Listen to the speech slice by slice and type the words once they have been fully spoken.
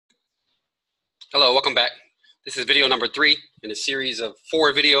Hello, welcome back. This is video number 3 in a series of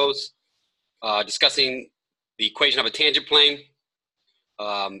 4 videos discussing the equation of a tangent plane.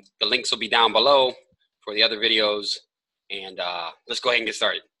 The links will be down below for the other videos, and let's go ahead and get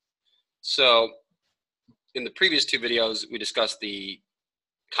started. So in the previous 2 videos, we discussed the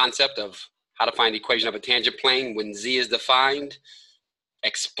concept of how to find the equation of a tangent plane when z is defined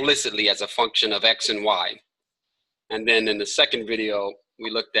explicitly as a function of x and y. And then in the second video, we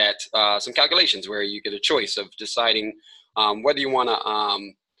looked at some calculations where you get a choice of deciding whether you want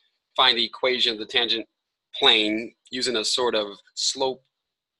to find the equation of the tangent plane using a sort of slope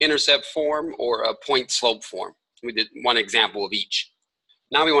intercept form or a point slope form. We did one example of each.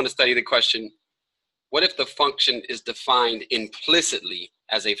 Now we want to study the question, what if the function is defined implicitly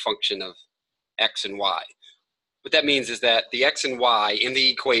as a function of x and y? What that means is that the x and y in the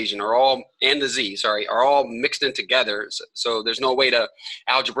equation are all, and the z, sorry, are all mixed in together. So there's no way to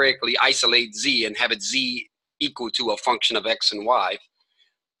algebraically isolate z and have it z equal to a function of x and y.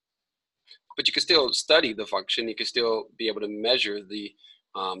 But you can still study the function. You can still be able to measure the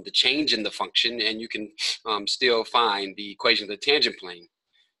change in the function, and you can still find the equation of the tangent plane.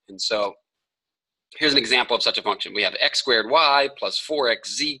 And so here's an example of such a function. We have x squared y plus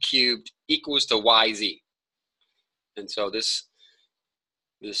 4xz cubed equals to yz. And so this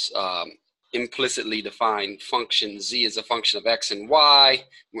implicitly defined function z is a function of x and y.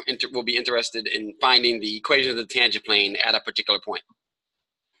 We'll be interested in finding the equation of the tangent plane at a particular point.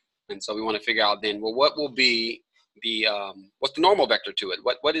 And so we want to figure out then, well, what will be the what's the normal vector to it?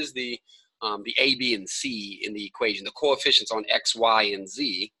 What is the a, b, and c in the equation, the coefficients on x, y, and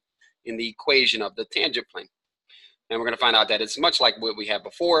z in the equation of the tangent plane? And we're going to find out that it's much like what we had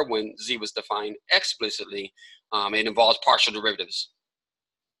before when z was defined explicitly. It involves partial derivatives.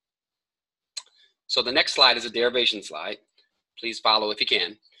 So the next slide is a derivation slide. Please follow if you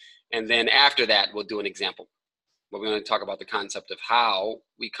can. And then after that, we'll do an example. We're going to talk about the concept of how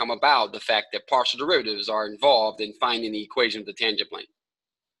we come about the fact that partial derivatives are involved in finding the equation of the tangent plane.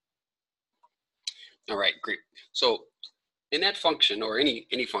 All right, great. So in that function, or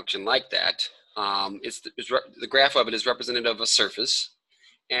any function like that, the graph of it is representative of a surface.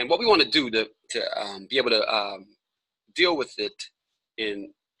 And what we want to do to be able to deal with it and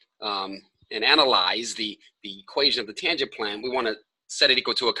analyze the equation of the tangent plane, we want to set it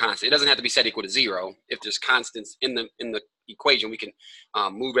equal to a constant. It doesn't have to be set equal to 0. If there's constants in the equation, we can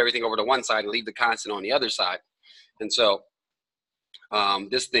move everything over to one side and leave the constant on the other side. And so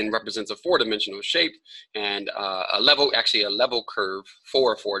this then represents a 4-dimensional shape and a level curve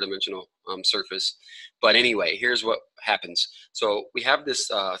for a 4-dimensional surface. But anyway, here's what happens. So we have this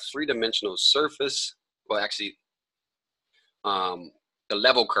 3-dimensional surface. Well, actually, the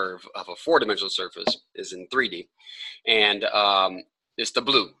level curve of a 4-dimensional surface is in 3D, and it's the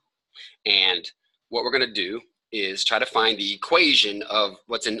blue. And what we're going to do is try to find the equation of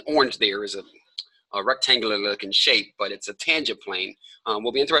what's in orange. There is a rectangular looking shape, but it's a tangent plane.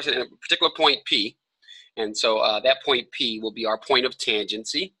 We'll be interested in a particular point P. And so that point P will be our point of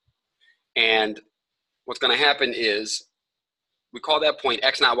tangency. And what's going to happen is we call that point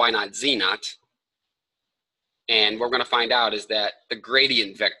x naught, y naught, z naught. And what we're going to find out is that the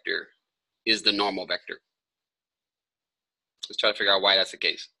gradient vector is the normal vector. Let's try to figure out why that's the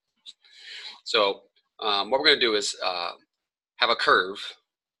case. So what we're going to do is have a curve,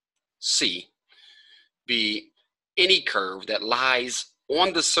 C, be any curve that lies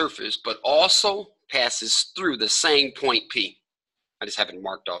on the surface but also passes through the same point P. I just have it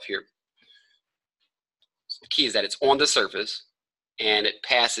marked off here. So the key is that it's on the surface and it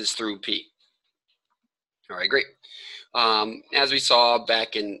passes through P. All right, great. As we saw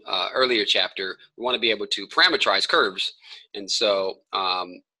back in earlier chapter, we want to be able to parameterize curves. And so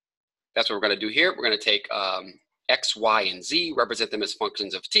that's what we're going to do here. We're going to take x, y, and z, represent them as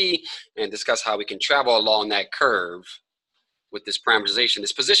functions of t, and discuss how we can travel along that curve with this parameterization,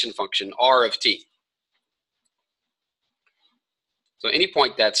 this position function, r of t. So any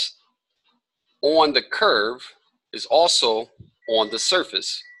point that's on the curve is also on the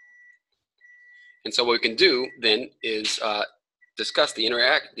surface. And so what we can do then is discuss the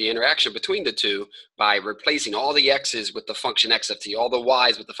interaction between the two by replacing all the x's with the function x of t, all the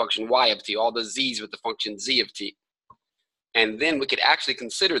y's with the function y of t, all the z's with the function z of t. And then we could actually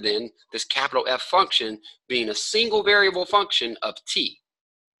consider then this capital F function being a single variable function of t.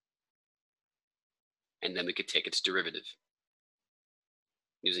 And then we could take its derivative.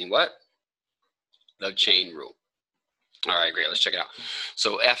 Using what? The chain rule. All right, great, let's check it out.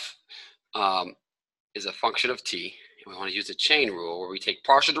 So F is a function of t. And we want to use the chain rule where we take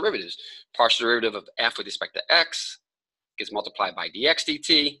partial derivatives. Partial derivative of f with respect to x gets multiplied by dx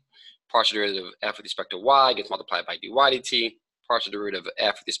dt. partial derivative of f with respect to y gets multiplied by dy dt. Partial derivative of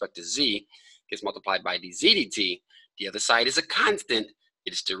f with respect to z gets multiplied by dz dt. The other side is a constant.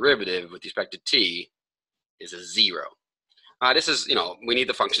 Its derivative with respect to t is a 0. This is, we need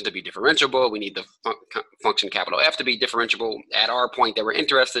the function to be differentiable. We need the function capital F to be differentiable at our point that we're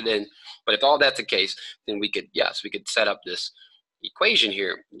interested in. But if all that's the case, then we could set up this equation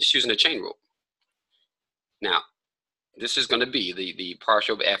here just using the chain rule. Now, this is going to be the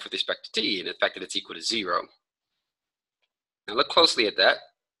partial of f with respect to t, and the fact that it's equal to 0. Now look closely at that.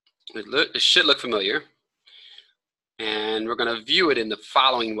 It should look familiar. And we're going to view it in the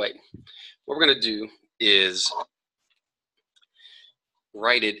following way. What we're going to do is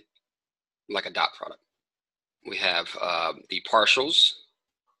write it like a dot product. We have the partials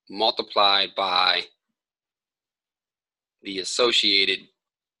multiplied by the associated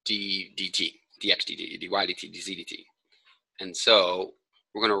d dt, dx dt, dy dt, dz dt. And so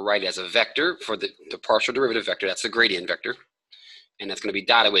we're going to write it as a vector for the partial derivative vector. That's the gradient vector. And that's going to be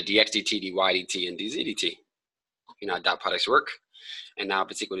dotted with dx dt, dy dt, and dz dt. You know how dot products work. And now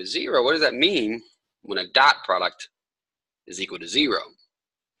if it's equal to 0, what does that mean when a dot product is equal to 0?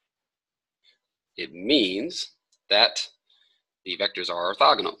 It means that the vectors are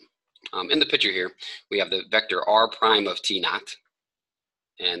orthogonal. In the picture here, we have the vector r prime of t naught,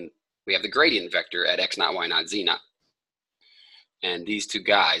 and we have the gradient vector at x naught, y naught, z naught. And these two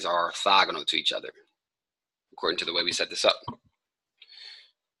guys are orthogonal to each other, according to the way we set this up,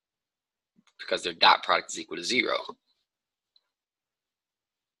 because their dot product is equal to 0.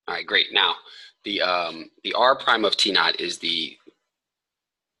 All right, great. Now, the r prime of t naught is the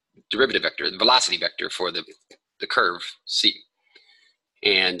derivative vector, the velocity vector for the curve C.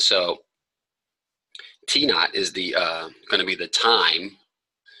 And so t naught is the going to be the time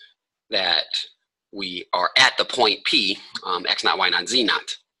that we are at the point P, x naught, y naught, z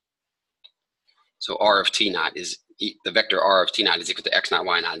naught. So r of t naught is, the vector r of t naught is equal to x naught,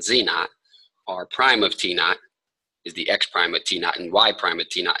 y naught, z naught. R prime of t naught is the x prime of t naught and y prime of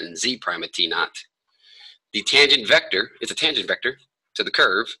t naught and z prime of t naught. The tangent vector is a tangent vector to the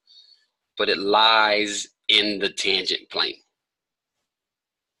curve, but it lies in the tangent plane.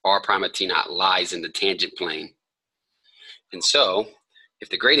 R prime of t naught lies in the tangent plane. And so, if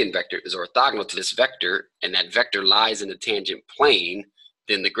the gradient vector is orthogonal to this vector, and that vector lies in the tangent plane,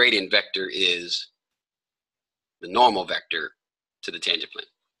 then the gradient vector is the normal vector to the tangent plane.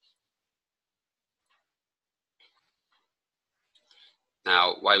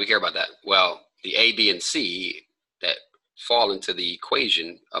 Now, why do we care about that? Well, the A, B, and C that fall into the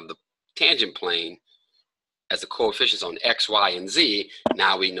equation of the tangent plane as the coefficients on x, y, and z,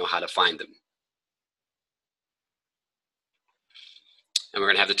 now we know how to find them. And we're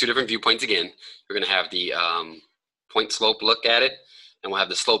going to have the two different viewpoints again. We're going to have the point slope look at it, and we'll have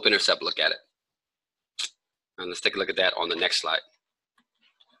the slope intercept look at it. And let's take a look at that on the next slide.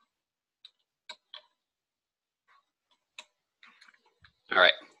 All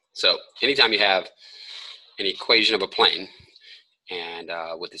right, so anytime you have an equation of a plane, and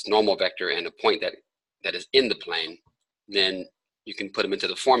with this normal vector and a point that is in the plane, then you can put them into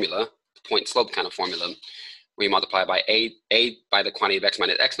the formula, the point slope kind of formula, where you multiply by a by the quantity of x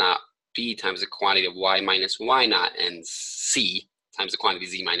minus x naught, b times the quantity of y minus y naught, and c times the quantity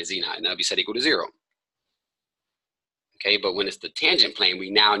of z minus z naught, and that'll be set equal to 0. Okay, but when it's the tangent plane,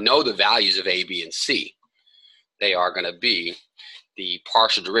 we now know the values of a, b, and c. They are going to be the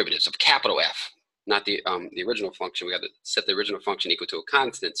partial derivatives of capital F, not the original function. We have to set the original function equal to a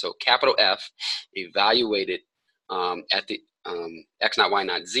constant. So capital F evaluated at the x naught, y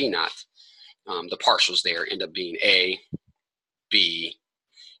naught, z naught, the partials there end up being a, b,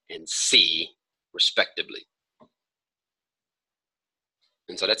 and c respectively.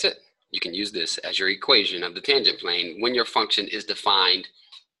 And so that's it. You can use this as your equation of the tangent plane when your function is defined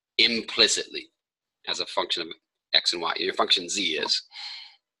implicitly as a function of x and y. Your function z is.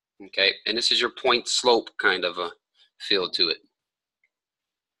 Okay, and this is your point slope kind of a feel to it.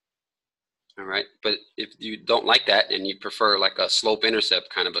 All right, but if you don't like that and you prefer like a slope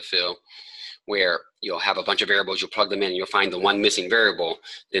intercept kind of a feel, where you'll have a bunch of variables, you'll plug them in, you'll find the one missing variable,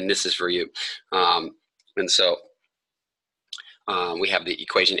 then this is for you. And so we have the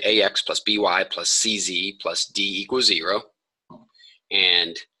equation ax plus by plus cz plus d equals 0.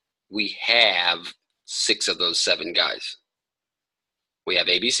 And we have 6 of those 7 guys. We have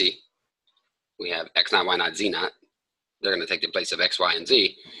ABC. We have x naught, y naught, z naught. They're going to take the place of x, y, and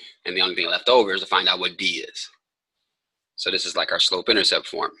z. And the only thing left over is to find out what d is. So this is like our slope intercept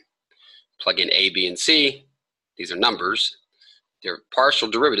form. Plug in a, b, and c. These are numbers. They're partial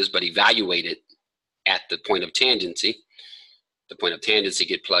derivatives, but evaluated at the point of tangency. the point of tangency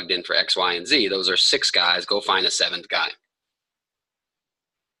get plugged in for x, y, and z. Those are 6 guys. Go find a 7th guy.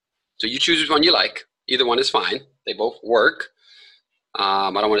 So you choose which one you like. Either one is fine. They both work.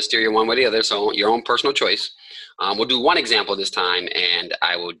 I don't want to steer you one way or the other, so your own personal choice. We'll do one example this time, and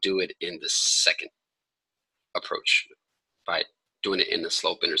I will do it in the second approach by doing it in the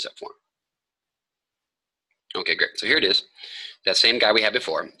slope-intercept form. Okay, great. So here it is. That same guy we had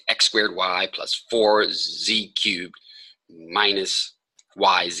before, x squared y plus 4z cubed minus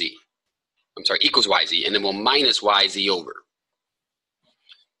yz. I'm sorry, equals yz, and then we'll minus yz over.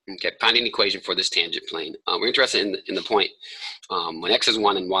 Okay, find an equation for this tangent plane. We're interested in the point when x is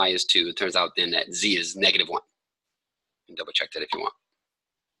 1 and y is 2, it turns out then that z is -1. And double check that if you want.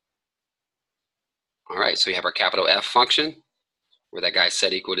 All right, so we have our capital F function where that guy's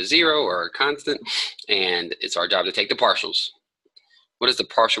set equal to 0 or a constant, and it's our job to take the partials. What is the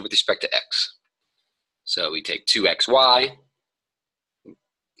partial with respect to x? So we take 2xy.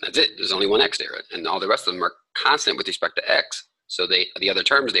 That's it. There's only one x there, and all the rest of them are constant with respect to x. So the other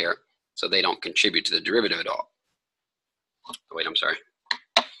terms there, so they don't contribute to the derivative at all. Oh, wait, I'm sorry.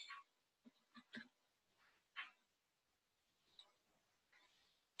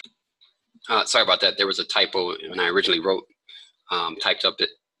 Sorry about that. There was a typo when I originally typed up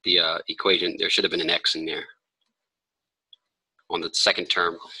the equation. There should have been an x in there. On the second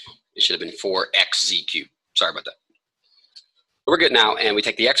term, it should have been 4xz cubed. Sorry about that. We're good now, and we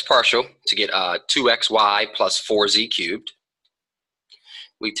take the x partial to get 2xy plus 4z cubed.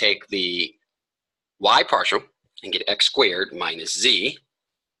 We take the y partial and get x squared minus z.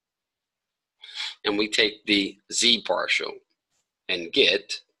 And we take the z partial and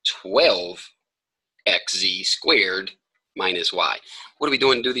get 12xz squared minus y. What are we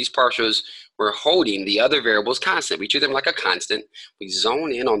doing to do these partials? We're holding the other variables constant. We treat them like a constant. We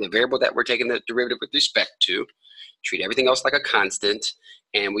zone in on the variable that we're taking the derivative with respect to, treat everything else like a constant,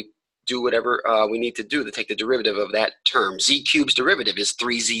 and we do whatever we need to do to take the derivative of that term. Z cubed's derivative is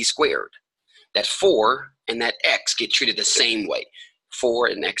 3z squared. That 4 and that x get treated the same way. 4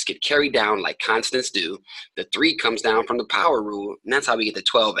 and x get carried down like constants do. The 3 comes down from the power rule, and that's how we get the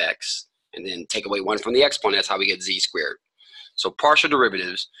 12x. And then take away 1 from the exponent, that's how we get z squared. So partial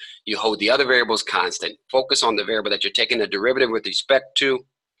derivatives, you hold the other variables constant. Focus on the variable that you're taking the derivative with respect to,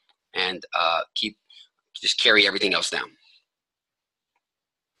 and just carry everything else down.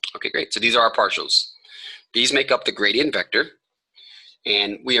 Okay, great. So these are our partials. These make up the gradient vector,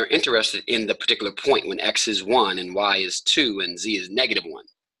 and we are interested in the particular point when x is 1 and y is 2 and z is -1.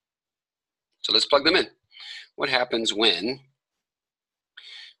 So let's plug them in. What happens when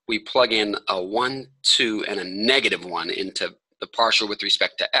we plug in a 1, 2, and a -1 into the partial with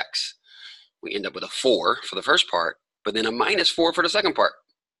respect to x? We end up with a 4 for the first part, but then a -4 for the second part.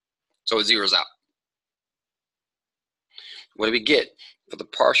 So it zeroes out. What do we get for the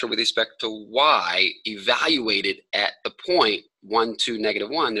partial with respect to y evaluated at the point 1, 2,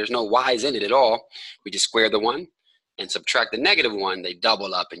 -1? There's no y's in it at all. We just square the 1 and subtract the -1. They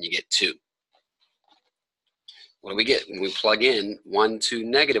double up and you get 2. What do we get when we plug in 1, 2,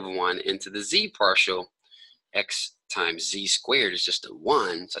 -1 into the z partial? X times z squared is just a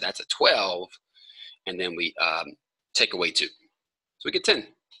 1, so that's a 12. And then we take away 2. So we get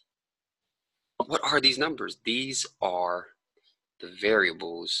 10. What are these numbers? These are the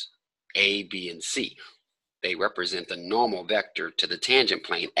variables a, b, and c. They represent the normal vector to the tangent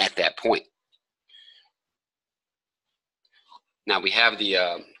plane at that point. Now we have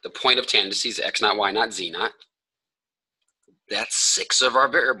the point of tangencies, x naught, y naught, z naught. That's 6 of our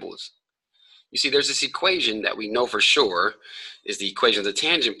variables. You see, there's this equation that we know for sure is the equation of the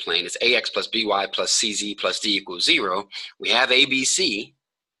tangent plane. It's ax plus by plus cz plus d equals 0. We have abc.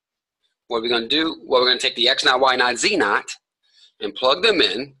 What are we going to do? Well, we're going to take the x naught, y naught, z naught and plug them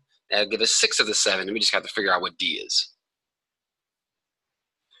in. That'll give us 6 of the 7, and we just have to figure out what d is.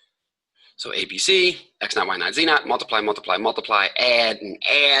 So ABC, x naught, y naught, z naught, multiply, multiply, multiply, add,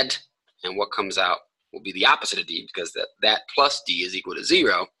 and what comes out will be the opposite of d, because that plus d is equal to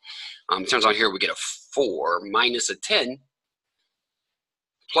 0. It turns out here we get a 4 minus a 10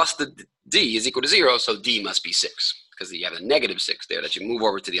 plus the d is equal to 0, so d must be 6, because you have a -6 there that you move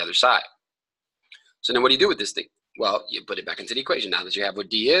over to the other side. So then what do you do with this thing? Well, you put it back into the equation. Now that you have what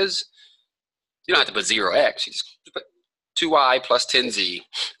d is, you don't have to put 0x. You just put 2y plus 10z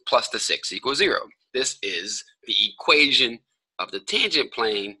plus the 6 equals 0. This is the equation of the tangent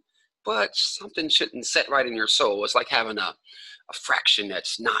plane, but something shouldn't set right in your soul. It's like having a fraction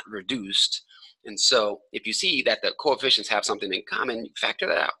that's not reduced. And so if you see that the coefficients have something in common, you factor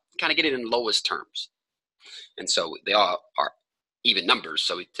that out. You kind of get it in lowest terms. And so they all are even numbers,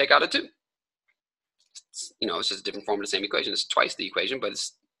 so we take out a 2. you know, it's just a different form of the same equation. It's twice the equation, but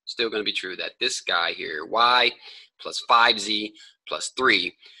it's still going to be true that this guy here, y plus 5z plus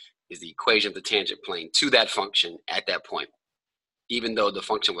 3, is the equation of the tangent plane to that function at that point. Even though the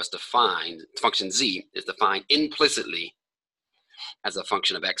function was defined, function z is defined implicitly as a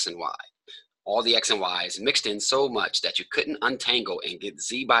function of x and y. All the x and y's mixed in so much that you couldn't untangle and get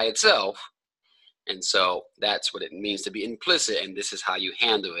z by itself. And so that's what it means to be implicit, and this is how you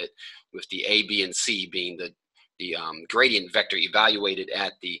handle it, with the a, b, and c being the gradient vector evaluated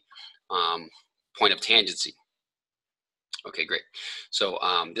at the point of tangency. Okay, great. So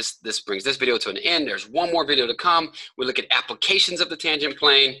this brings this video to an end. There's one more video to come. We'll look at applications of the tangent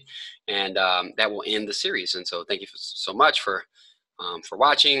plane, and that will end the series. And so thank you so much for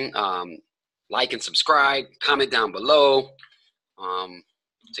watching. Like and subscribe. Comment down below.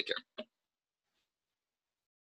 Take care.